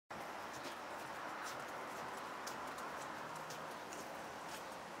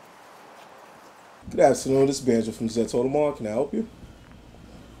Good afternoon, this is Banjo from Zet Audemars. Can I help you?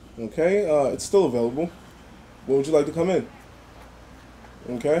 Okay, it's still available. When would you like to come in?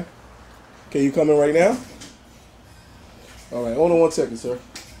 Okay. Can you come in right now? Alright, hold on 1 second, sir.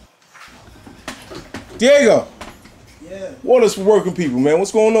 Diego! Yeah. What is for working people, man?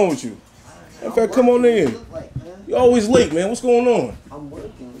 What's going on with you? In fact, come on in. You're always late, man. What's going on? I'm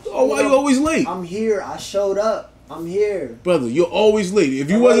working. Oh, why you always late? I'm here. I showed up. I'm here. Brother, you're always late.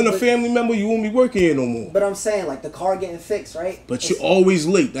 If you wasn't a family member, you wouldn't be working here no more. But I'm saying, like, the car getting fixed, right? But you're always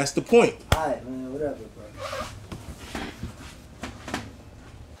late. That's the point. Alright, man. Whatever, bro.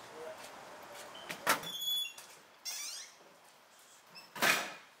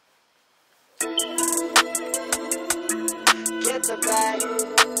 Get the bag.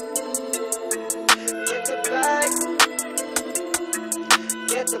 Get the bag.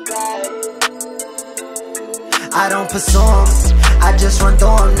 Get the bag. I don't pursue them, I just run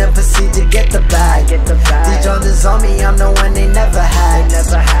through them, then proceed to get the bag. These others on me, I'm the one they never had.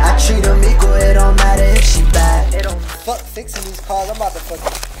 I treat them equal, it don't matter if she bad. Fuck fixing these cars, I'm about to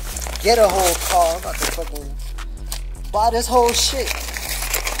fucking get a whole car. I'm about to fucking buy this whole shit.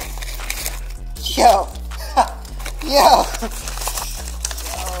 Yo. Yo. Yo.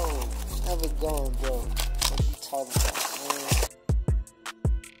 Never going, bro. What you talking about, man?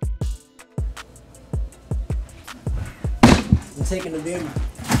 I'm taking the beer.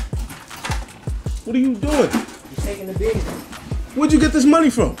 What are you doing? I'm taking the beer. Where'd you get this money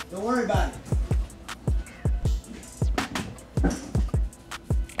from? Don't worry about it.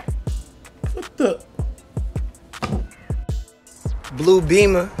 What the? Blue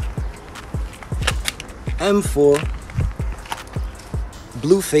Beamer. M4.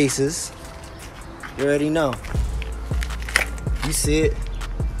 Blue faces. You already know. You see it.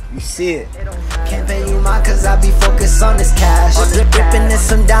 You see it. Can't pay you mine cause I be focused on this cash. Drippin' in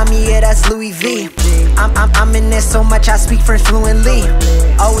some Dami, yeah, that's Louis V. I'm in there so much I speak French fluently.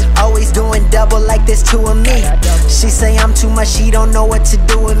 Always doing double like this two of me. She say I'm too much, she don't know what to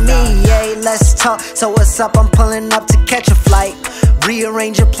do with me. Yeah, let's talk. So what's up? I'm pulling up to catch a flight.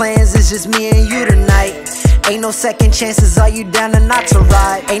 Rearrange your plans, it's just me and you tonight. Ain't no second chances, are you down or not to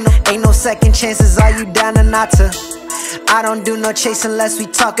ride? Ain't no second chances, are you down or not to? I don't do no chase unless we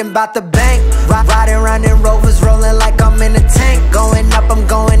talking about the bank. Riding around in Rovers, rolling like I'm in a tank. Going up, I'm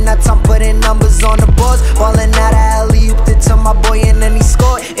going nuts, I'm putting numbers on the boards. Balling out of alley-ooped it to my boy and then he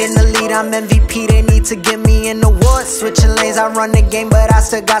scored. In the lead, I'm MVP, they need to give me an award. Switching lanes, I run the game, but I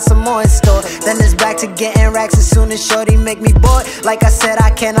still got some more in store. Then it's back to getting racks as soon as shorty make me bored. Like I said,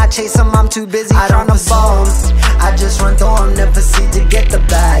 I cannot chase them, I'm too busy trying to ball. I just run through them, then proceed to get the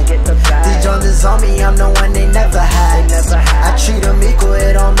bag. These Joneses on me, I'm the one they never had. I treat them equal,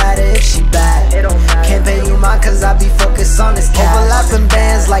 it don't matter if she bad. Can't pay you mine cause I be focused on this cash. Overlapping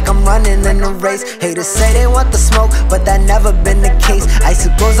bands like I'm running in a race. Haters say they want the smoke, but that never been the case. I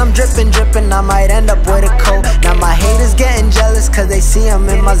suppose I'm dripping, I might end up with a coat. Now my haters getting jealous cause they see I'm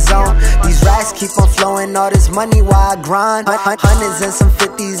in my zone. These racks keep on flowing, all this money while I grind. Hundreds and some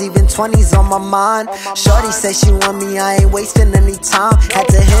 50s, even 20s on my mind. Shorty said she want me, I ain't wasting any time. Had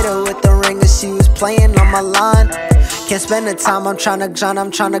to hit her with the ring as she was playing on my line. Can't spend the time, I'm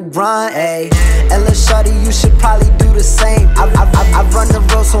tryna grind, ayy. And lil' shorty, you should probably do the same. I run the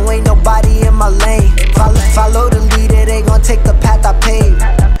road so ain't nobody in my lane. Follow the leader, they gon' take the path I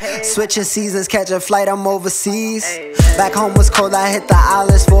paved. Switching seasons, catch a flight, I'm overseas. Back home was cold, I hit the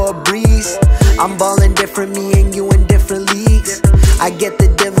islands for a breeze. I'm ballin' different, me and you in different leagues. I get the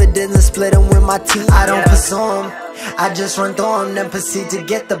dividends and split them with my team. I don't pursue them, I just run through them, then proceed to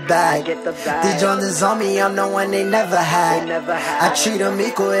get the bag. These Joneses on me, I'm the one they never had. I treat them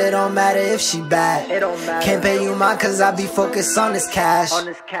equal, it don't matter if she bad. Can't pay you mine cause I be focused on this cash.